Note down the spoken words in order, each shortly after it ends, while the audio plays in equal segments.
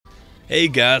Hey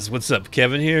guys, what's up?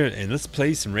 Kevin here, and let's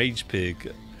play some Rage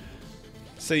Pig.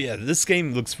 So yeah, this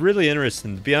game looks really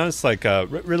interesting. To be honest, like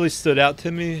what really stood out to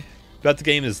me about the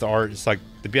game is the art. It's like,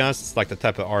 to be honest, it's like the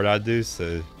type of art I do.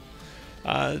 So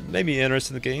it made me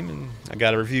interested in the game, and I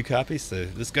got a review copy. So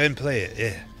let's go ahead and play it.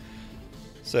 Yeah.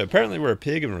 So apparently we're a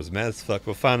pig and we're mad as fuck.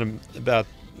 We'll find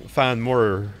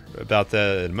more about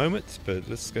that in a moment. But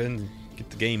let's go ahead and get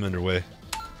the game underway.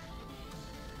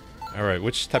 Alright,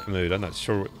 which type of mode? I'm not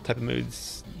sure what type of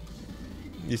modes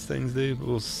these things do, but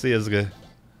we'll see as we go.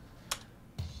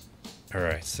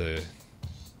 Alright, so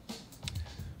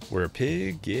we're a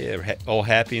pig, yeah, we're all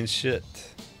happy and shit.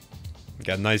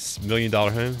 Got a nice $1 million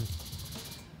home.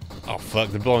 Oh fuck,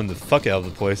 they're blowing the fuck out of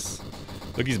the place.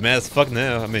 Look, he's mad as fuck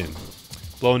now. I mean,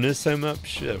 blowing this home up?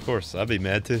 Shit, of course, I'd be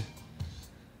mad too.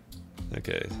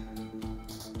 Okay.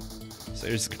 So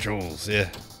here's the controls, yeah.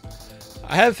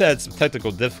 I have had some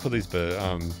technical difficulties, but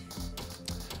I'm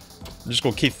just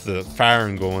gonna keep the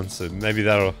firing going, so maybe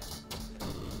that'll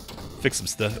fix some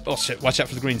stuff. Oh shit, watch out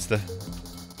for the green stuff.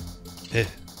 Yeah.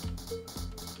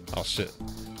 Oh shit.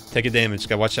 Take a damage,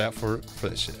 gotta watch out for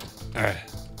that shit. Alright.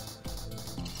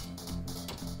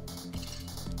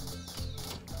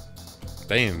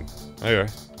 Damn.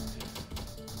 Okay.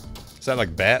 Is that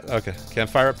like bat? Okay. Can I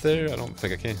fire up there? I don't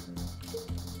think I can.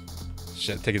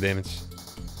 Shit, take a damage.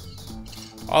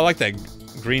 Oh, I like that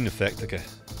green effect. Okay.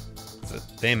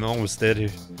 Damn, I'm almost dead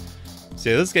here. So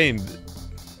yeah, this game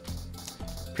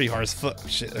pretty hard as fuck.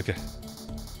 Shit, okay.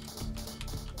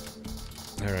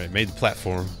 Alright, made the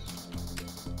platform.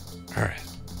 Alright.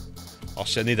 Oh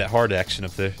shit, I need that hard action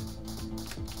up there.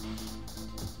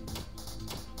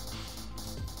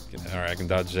 Alright, I can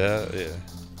dodge that, yeah.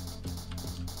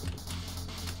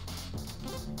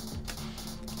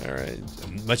 Alright,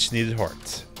 much needed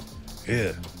heart.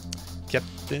 Yeah.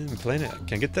 Captain Planet.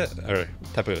 Can I get that? Alright,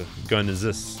 what type of gun is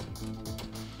this?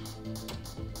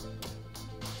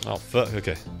 Oh fuck,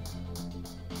 okay.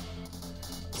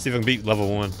 See if I can beat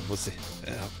level 1. Let's see.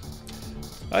 Yeah.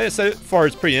 Oh yeah, so far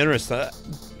it's pretty interesting.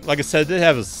 Like I said, it did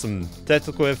have some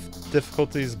technical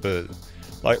difficulties, but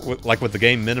like with the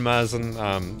game minimizing,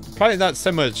 probably not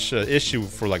so much issue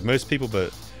for like most people,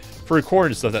 but for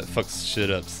recording stuff that fucks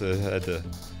shit up, so I had to...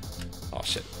 Oh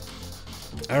shit.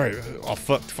 Alright, oh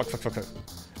fuck.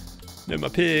 No, my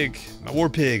pig. My war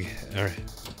pig. Alright.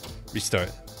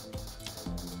 Restart.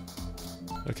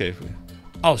 Okay.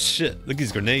 Oh shit, look at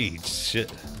these grenades. Shit.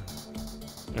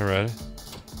 Alright.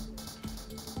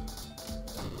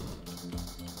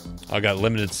 I got a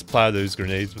limited supply of those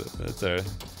grenades, but that's alright.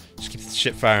 Just keep the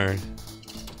shit firing.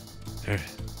 Alright.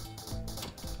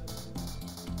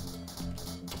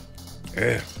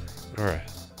 Yeah. Alright.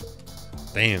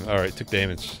 Damn, alright, took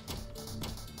damage.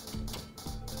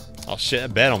 Oh shit,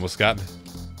 that bat almost got me.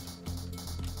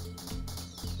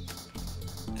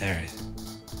 Alright.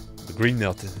 The green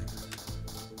melted.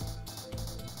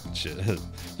 Shit.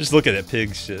 Just look at that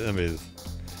pig shit. I mean, it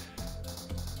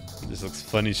just looks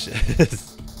funny shit.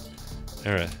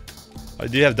 Alright. Oh,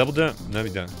 do you have double jump? No, we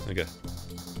don't. Okay.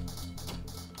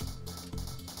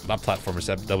 My platformers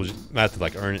have double jump. I have to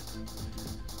like earn it.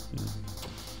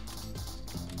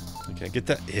 Okay, get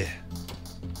that? Yeah.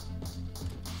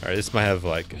 Alright, this might have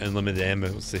like unlimited ammo.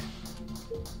 Let's see.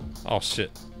 Oh shit.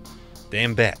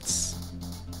 Damn bats.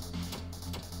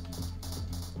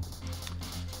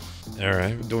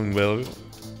 Alright, we're doing well.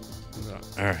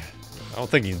 Alright. I don't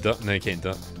think you can dump. No, you can't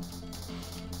dump.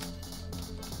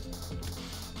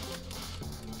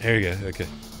 There you go. Okay.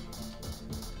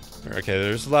 Okay,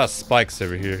 there's a lot of spikes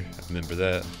over here. I remember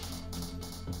that.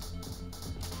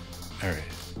 Alright.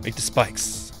 Make the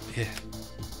spikes. Yeah.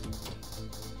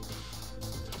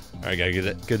 Alright, gotta get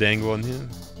a good angle on him.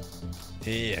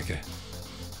 Yeah, okay.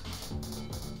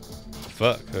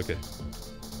 Fuck, okay.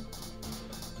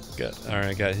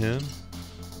 Alright, got him.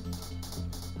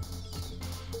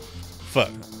 Fuck,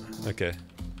 okay.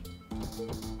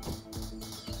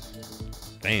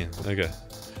 Damn, okay.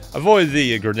 Avoid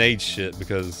the grenade shit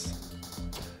because...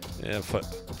 Yeah, fuck.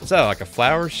 Is that like a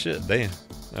flower shit? Damn.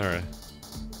 Alright.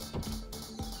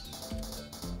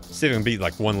 See if I can beat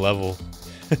like one level.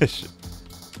 Shit.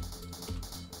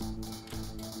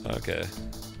 Okay.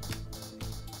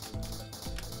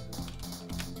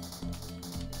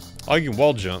 Oh, you can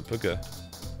wall jump. Okay.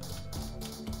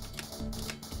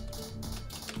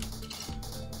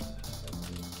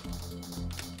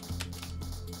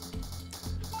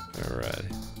 Alright.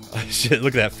 Oh, shit,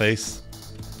 look at that face.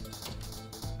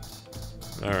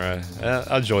 Alright.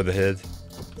 I'll enjoy the head.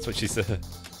 That's what she said.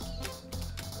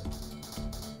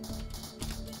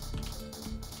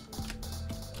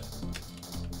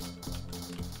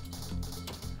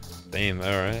 Damn,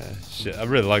 alright. Shit, I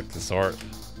really like this art.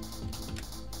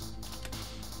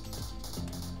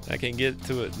 I can't get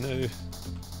to it, no.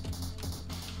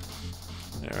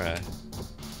 Alright.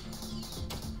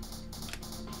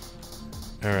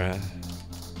 Alright.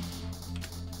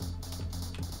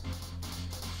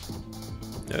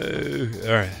 No.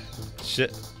 Alright.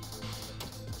 Shit.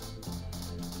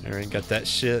 Alright, got that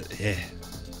shit. Yeah.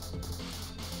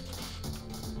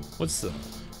 What's the...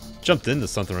 Jumped into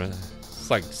something right now.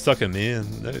 It's like sucking me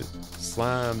in. No.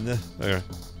 Slime. No. Alright.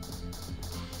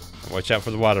 Watch out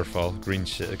for the waterfall. Green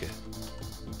shit. Okay.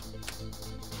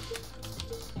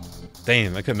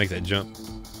 Damn, I couldn't make that jump.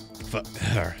 Fuck.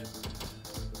 Alright.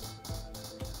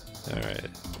 Alright.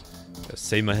 Gotta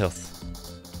save my health.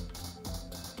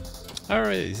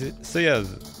 Alright. So yeah,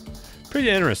 pretty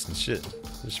interesting shit.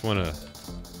 Just wanna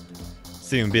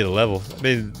see him beat a level. I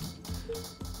mean,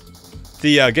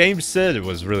 the game said it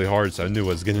was really hard, so I knew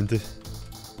what I was getting into.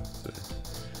 So,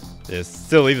 yeah,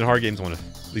 still, even hard games want to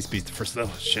at least beat the first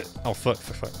level. Shit. Oh, fuck.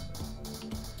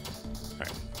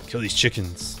 Alright. Kill these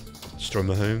chickens. Destroy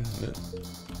my home.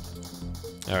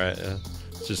 Alright,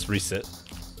 let's just reset.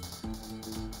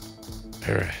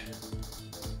 Alright.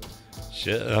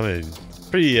 Shit, I mean,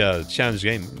 pretty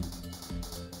challenging game.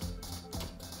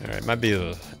 Alright, might be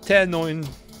a tad annoying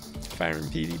firing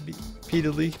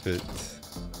repeatedly, but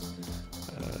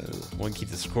I want to keep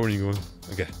this recording going.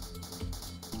 Okay.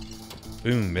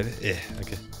 Boom, baby. Yeah,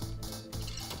 okay.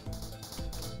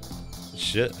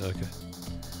 Shit, okay.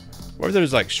 What if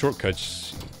there's like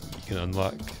shortcuts you can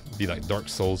unlock? Be like Dark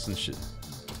Souls and shit.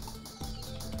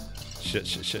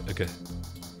 Shit, okay.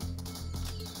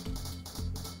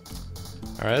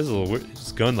 Alright, that's a little weird.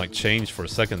 His gun like changed for a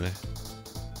second there.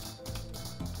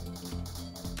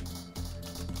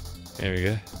 There we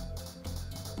go.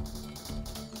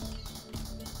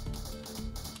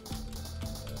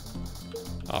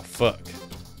 Oh, fuck.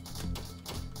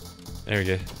 There we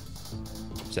go.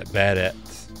 What's that bad at?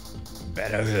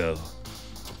 Bad at hell.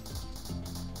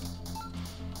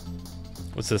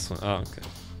 What's this one? Oh, okay.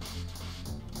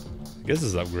 I guess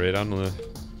it's upgrade. I don't know.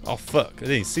 Oh, fuck. I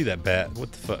didn't see that bat.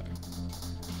 What the fuck?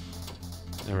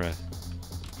 Alright.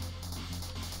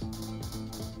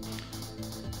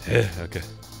 Yeah, okay.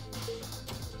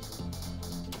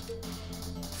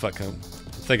 Fuck, I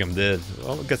think I'm dead.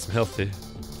 Oh, I'll get some health here.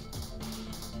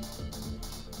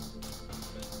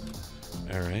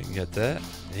 Alright, you got that?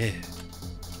 Yeah.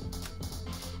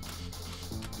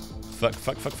 Fuck.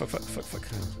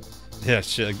 Yeah,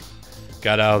 shit. I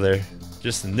got out of there.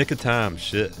 Just in the nick of time,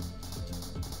 shit.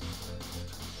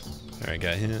 Alright,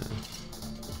 got him.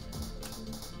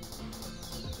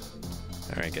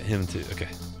 Alright, got him too. Okay.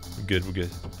 We're good.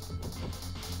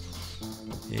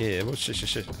 Yeah, well,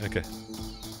 shit. Okay.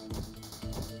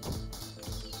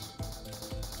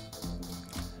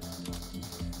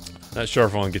 Not sure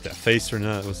if I want to get that face or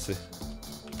not. Let's see.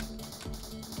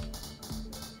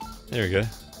 There we go.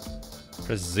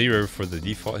 Press 0 for the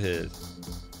default head.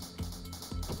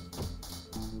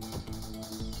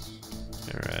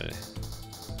 Alrighty.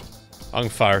 I can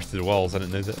fire through the walls. I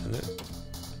didn't know that.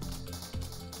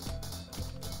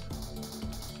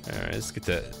 Alright, let's get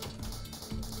that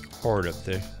heart up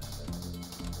there.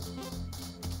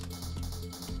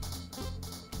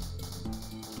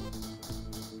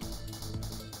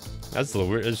 That's a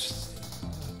little weird. It's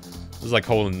like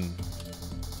holding.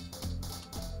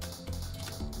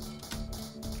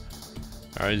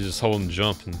 Alright, just holding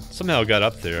jump and somehow got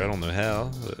up there. I don't know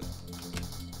how, but.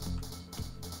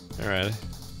 Alright.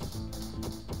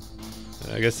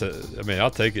 I guess, I mean,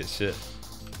 I'll take it, shit.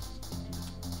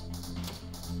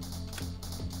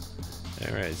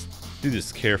 Alright, let's do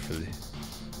this carefully.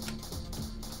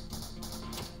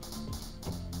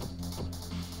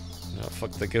 Oh,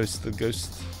 fuck the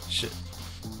ghost, Shit.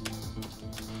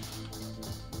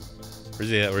 Where's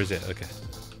he at? Okay.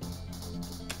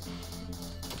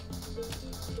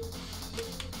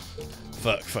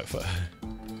 Fuck.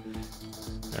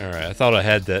 Alright, I thought I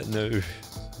had that. No.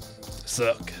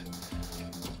 Suck.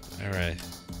 Alright.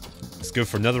 Let's go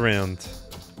for another round.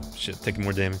 Shit, taking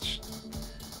more damage.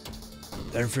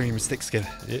 Learn from your mistakes, kid.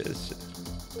 Yeah, shit.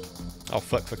 Oh,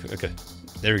 fuck. Okay.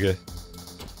 There we go.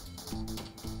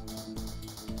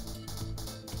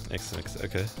 Excellent.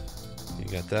 Okay. You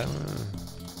got that one.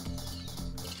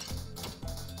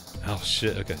 Oh,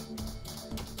 shit. Okay.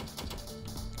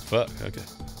 Fuck. Okay.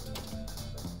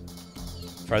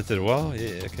 Right through the wall?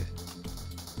 Yeah, okay.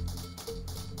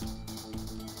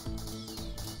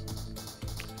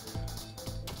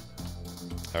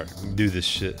 Alright, we can do this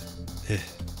shit. The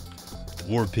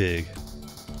war pig.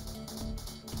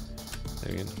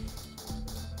 There we go.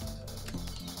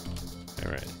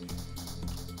 Alright.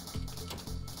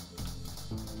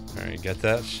 Alright, got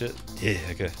that shit? Yeah,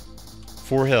 okay.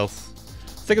 4 health. I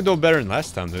think I'm doing better than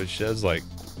last time though. Shit, has like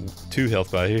 2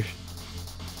 health by here.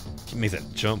 He makes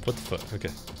that jump. What the fuck?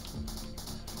 Okay.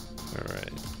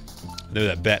 Alright. I know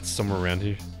that bat's somewhere around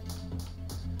here.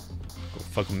 Go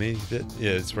fuck with me, bit.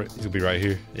 Yeah, it's right. He's gonna be right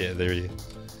here. Yeah, there he is.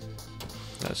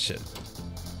 Oh shit.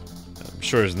 I'm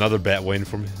sure there's another bat waiting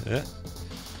for me. Yeah.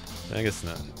 I guess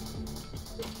not.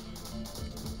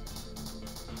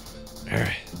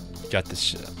 Alright. Got this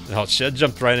shit. Oh shit, I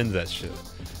jumped right into that shit.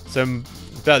 So I'm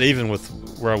about even with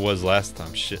where I was last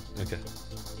time. Shit. Okay.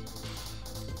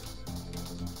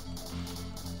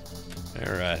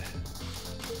 Alright.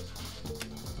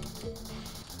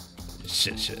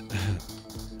 Shit.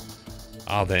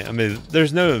 Oh damn. I mean,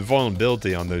 there's no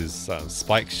vulnerability on those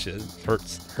spike shit.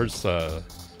 Hurts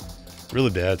really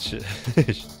bad shit.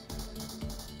 Let's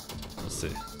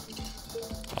see.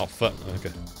 Oh fuck.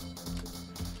 Okay.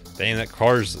 Damn, that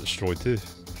car's destroyed too.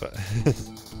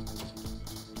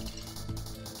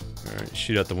 Alright,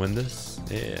 shoot out the windows.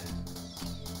 Yeah.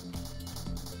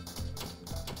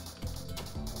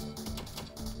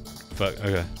 Fuck,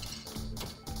 okay.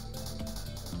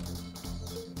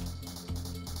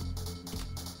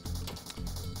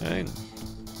 Alright.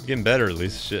 Getting better at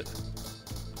least, shit.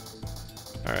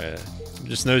 Alright. I'm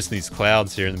just noticing these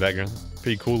clouds here in the background.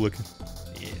 Pretty cool looking.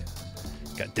 Yeah.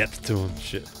 Got depth to them,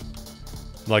 shit.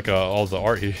 Like all the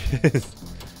art here.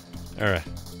 Alright.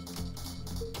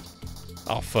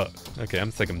 Oh fuck. Okay, I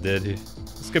think I'm dead here.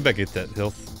 Let's go back and get that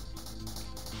health.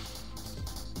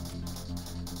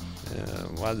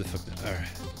 Why the fuck? Alright.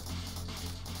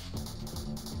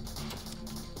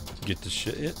 Get the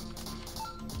shit yet?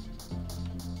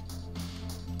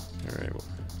 Alright. Well.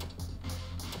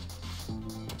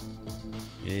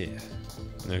 Yeah.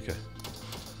 Okay.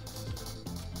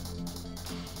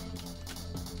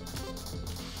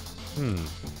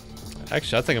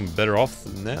 Actually, I think I'm better off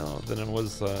now than I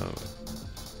was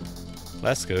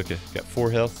last go. Okay, got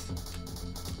 4 health.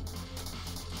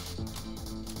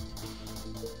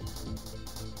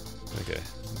 Okay,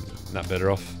 not better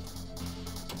off.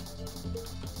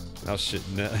 Oh shit,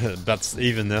 no, about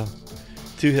even now.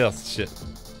 2 health, shit.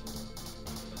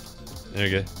 There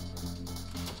we go.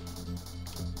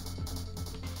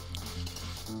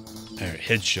 Alright,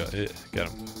 headshot, yeah, got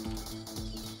him.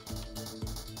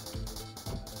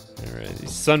 Alright,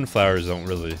 these sunflowers don't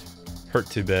really hurt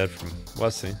too bad from what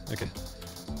I've seen. Okay.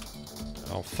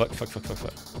 Oh, fuck.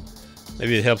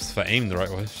 Maybe it helps if I aim the right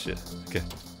way. Shit. Okay.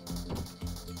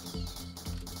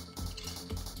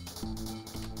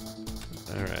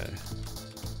 Alright.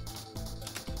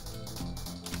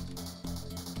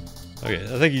 Okay,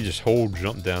 I think you just hold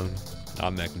jump down.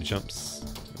 Automatically jumps.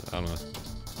 I don't know.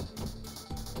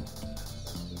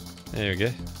 There we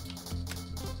go.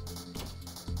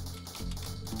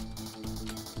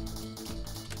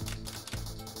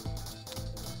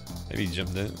 Maybe you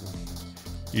jump down.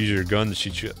 Use your gun to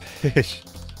shoot you up.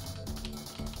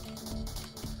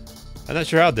 I'm not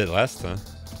sure how I did last time.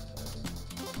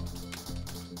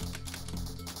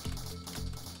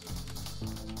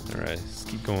 Alright, let's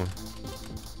keep going.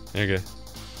 There you go.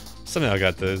 Somehow I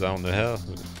got those. I don't know how.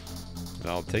 But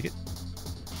I'll take it.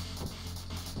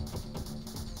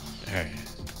 Alright.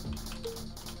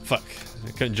 Fuck.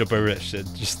 I couldn't jump over that shit.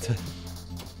 Just.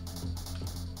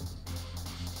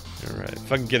 Alright.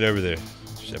 If I can get over there,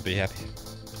 I'd be happy.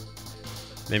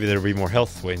 Maybe there'll be more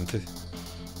health waiting too.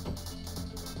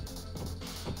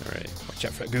 Alright. Watch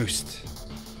out for that ghost.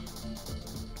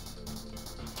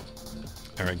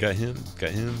 Alright, got him.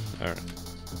 Alright.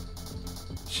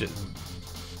 Shit.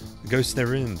 The ghost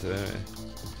never ends.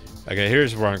 Okay,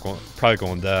 here's where I'm probably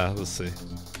going to die. Let's see.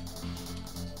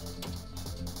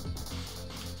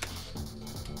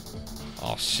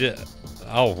 Oh shit.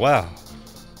 Oh wow.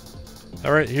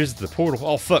 Alright, here's the portal.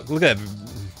 Oh fuck, look at that.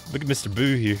 Look at Mr.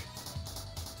 Boo here.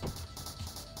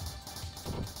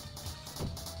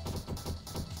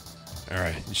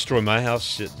 Alright, destroy my house.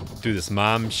 Shit. Do this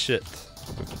mom shit.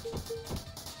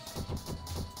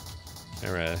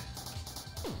 Alright.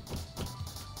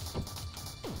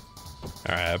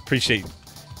 Alright, I appreciate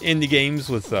indie games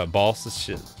with bosses.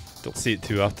 Shit. Don't see it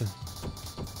too often.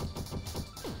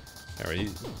 Alright,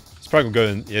 he's probably gonna go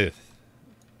in. Yeah.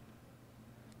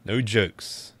 No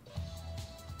jokes.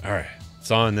 Alright,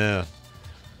 it's on now.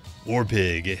 War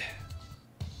Pig.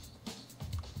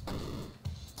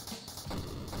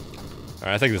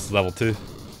 Alright, I think this is level 2.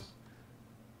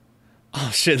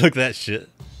 Oh shit, look at that shit.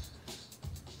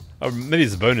 Oh, maybe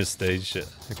it's a bonus stage. Shit.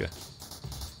 Okay.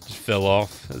 Just fell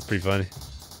off. That's pretty funny.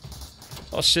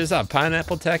 Oh shit, is that a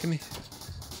pineapple attacking me?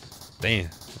 Damn.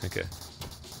 Okay.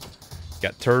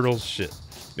 Got turtles. Shit.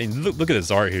 I mean, look at this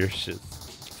art here. Shit.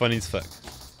 funny as fuck.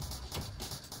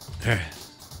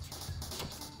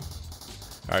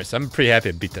 Alright, so I'm pretty happy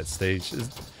I beat that stage.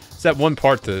 It's that one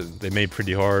part that they made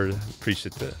pretty hard.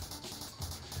 Appreciate that.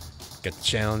 Got the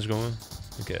challenge going.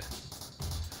 Okay.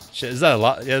 Shit, is that a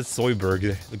lot? Yeah, it's Zoidberg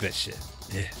there. Look at that shit.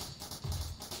 Yeah.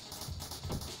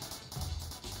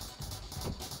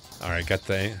 Alright, got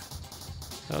that.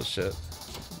 Oh shit.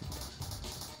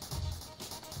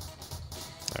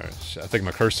 Alright, shit. I think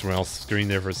my cursor went off the screen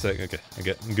there for a second.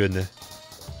 Okay, I'm good now.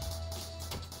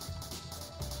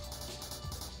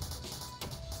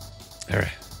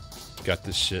 Alright. Got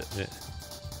this shit. Yeah.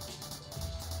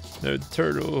 No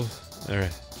turtle.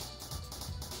 Alright.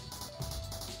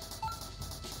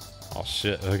 Oh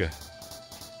shit, okay.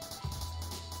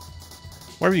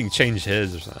 Wonder if you can change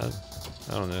heads or something.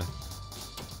 I don't know.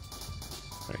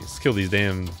 Alright, let's kill these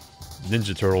damn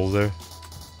ninja turtles there.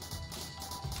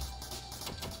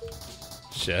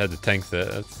 Shit, I had to tank that.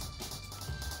 That's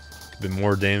could be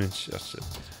more damage. Oh, shit.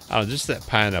 I don't know, just that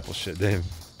pineapple shit, damn.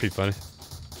 Pretty funny.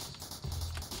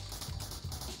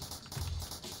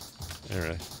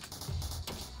 Alright.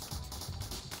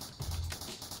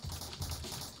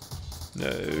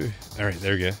 No. Alright,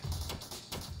 there we go.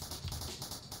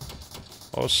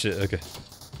 Oh shit, okay.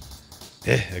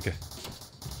 Yeah, okay.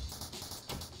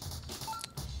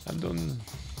 I'm done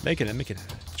making it.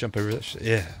 Jump over that shit.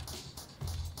 Yeah.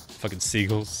 Fucking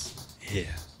seagulls.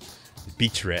 Yeah.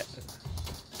 Beach rat.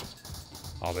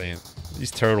 Oh damn.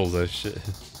 These turtles though, shit.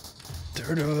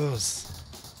 Turtles.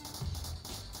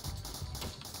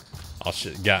 Oh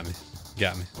shit, got me.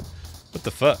 What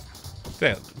the fuck?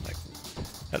 That, like,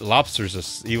 that lobster's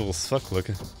just evil as fuck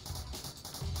looking.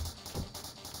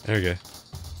 There we go.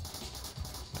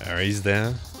 Alright, he's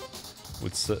down.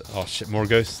 What's the, oh shit, more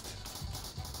ghosts.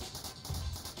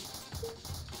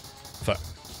 Fuck.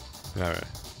 Alright.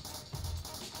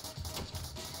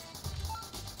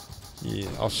 Yeah,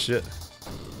 oh shit.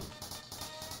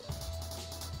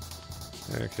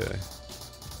 Okay.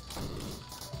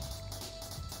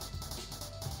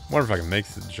 Wonder if I can make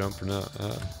the jump or not.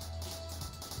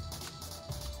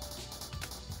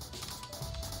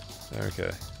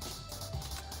 Okay.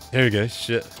 There we go.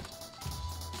 Shit.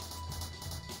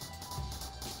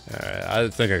 Alright, I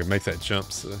didn't think I could make that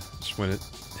jump, so just went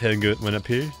up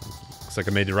here. Looks like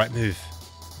I made the right move.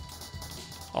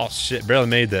 Oh shit, barely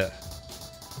made that.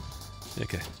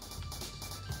 Okay.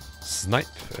 Snipe.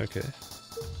 Okay.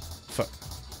 Fuck.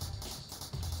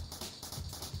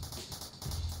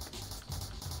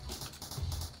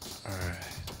 Alright.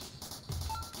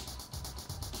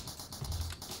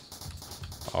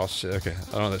 Oh shit, okay.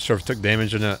 I'm not sure if it took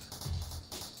damage or not.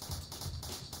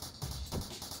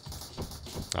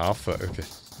 Oh fuck, okay.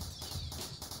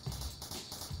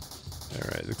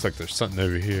 Alright, looks like there's something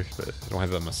over here, but I don't have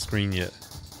that on my screen yet.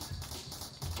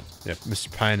 Yeah,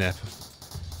 Mr. Pineapple.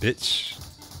 Bitch.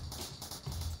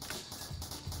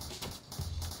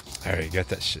 Alright, got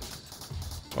that shit.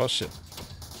 Oh shit.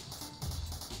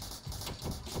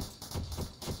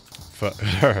 Fuck.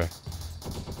 Alright.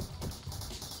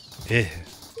 Yeah.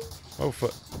 Oh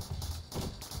fuck.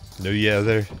 No yeah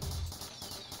there.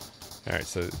 Alright,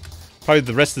 so probably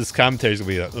the rest of this commentary is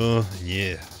gonna be like,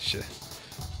 yeah, shit.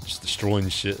 Just destroying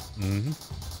shit. Mm-hmm.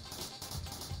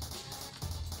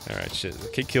 Alright, shit. I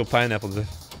can't kill pineapple though.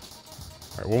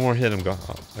 Alright, one more hit, I'm gone.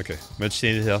 Oh, okay. Much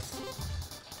needed health.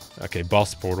 Okay,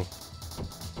 boss portal.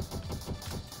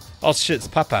 Oh shit, it's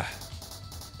Papa.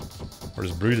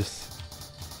 Where's Brutus?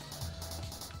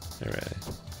 Alright.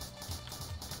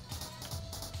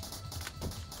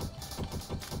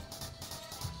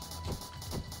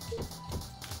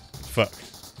 Fuck.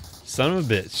 Son of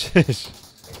a bitch.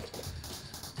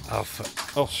 Oh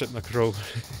fuck. Oh shit, my controller.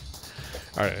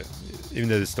 Alright, even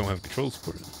though this don't have control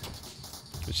support,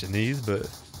 which it needs, but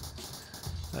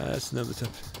that's another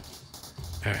topic.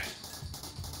 Alright.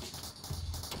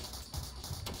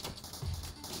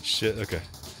 Shit, okay.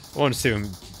 I want to see him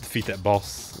defeat that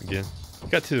boss again.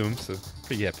 Got two of them, so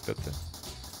pretty happy about that.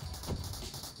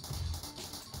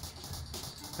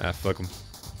 Ah, fuck him.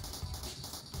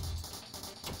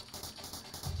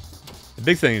 The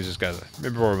big thing is just gotta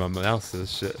remember where my mouse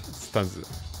is. Shit, sometimes it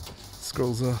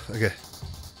scrolls off. Okay.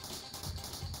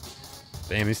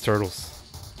 Damn, these turtles.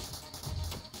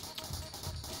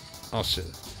 Oh shit.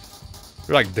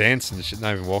 They're like dancing and shit,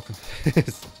 not even walking.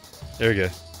 There we go.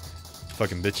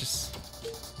 Fucking bitches.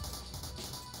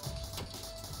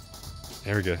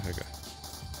 There we go. Okay.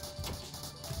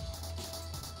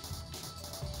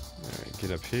 Alright,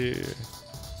 get up here.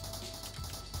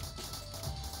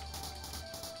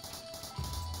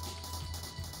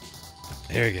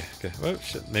 There we go. Okay. Oh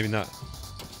shit, maybe not.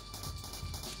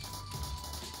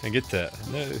 Can't get that.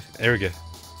 No. There we go.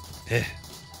 Yeah.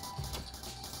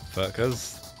 Fuck, I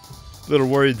was a little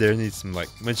worried there. Need some like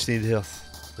much needed health.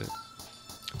 But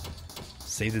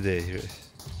save the day here.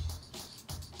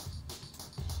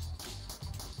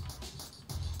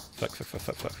 Fuck.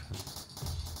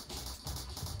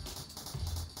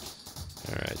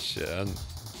 Alright, shit. I'm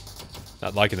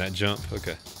not liking that jump.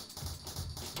 Okay.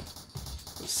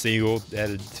 Seagull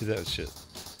added to that shit.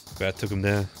 Glad I took him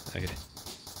down. Okay.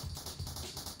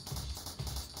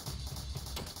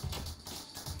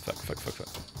 Fuck.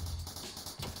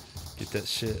 Get that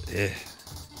shit. Yeah.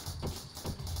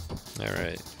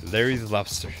 Alright. Larry the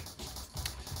Lobster. I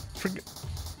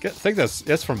think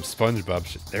that's from SpongeBob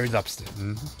shit. Larry the Lobster.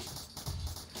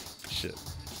 Shit.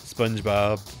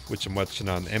 SpongeBob, which I'm watching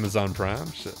on Amazon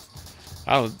Prime. Shit.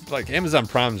 I don't like Amazon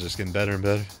Prime's just getting better and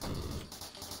better.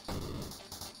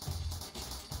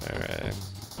 Alright.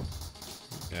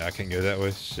 Yeah, I can't go that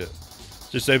way. Shit.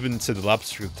 Just open to the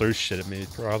lobster could throw shit at me,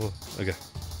 probably. Okay.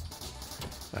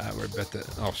 Alright, worry about that.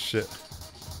 Oh shit.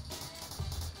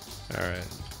 Alright.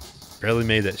 Barely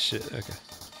made that shit. Okay.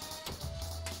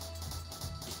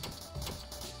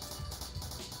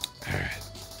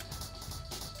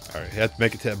 Alright, have to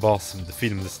make it to that boss and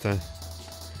defeat him this time.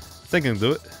 I think I can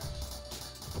do it.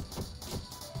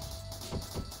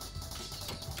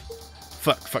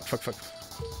 Fuck.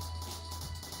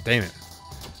 Damn it.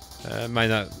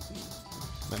 Might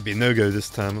be a no-go this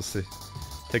time. Let's see.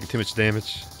 Taking too much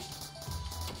damage.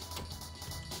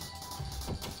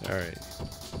 Alright.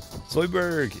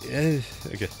 Zoidberg! Yeah.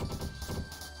 Okay.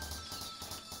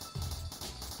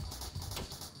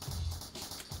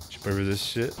 Jump over this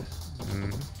shit.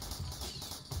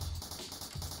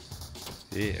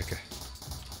 Yeah, okay.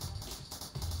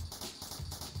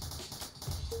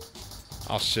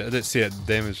 Oh shit, I didn't see that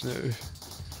damage, no.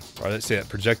 Or I didn't see that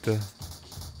projectile.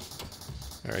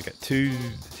 Alright, got 2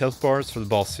 health bars for the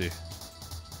boss here.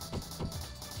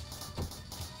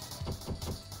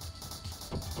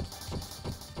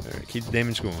 Alright, keep the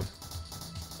damage going.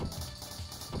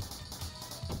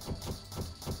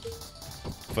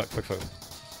 Fuck. Fuck.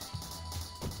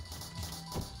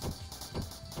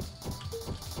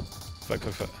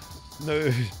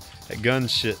 No, that gun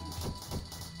shit.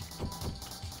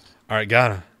 Alright,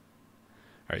 got him.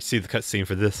 Alright, see the cutscene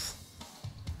for this.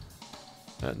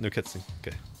 No cutscene.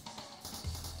 Okay.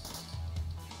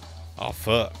 Oh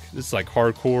fuck, this is like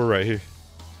hardcore right here.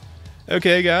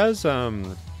 Okay, guys.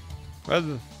 Well,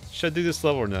 should I do this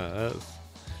level or not? Let's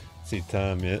see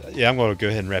time yet. Yeah, I'm gonna go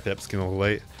ahead and wrap it up. It's getting a little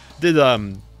late. Did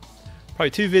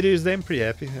probably 2 videos today. I'm pretty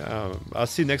happy. I'll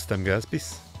see you next time, guys.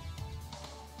 Peace.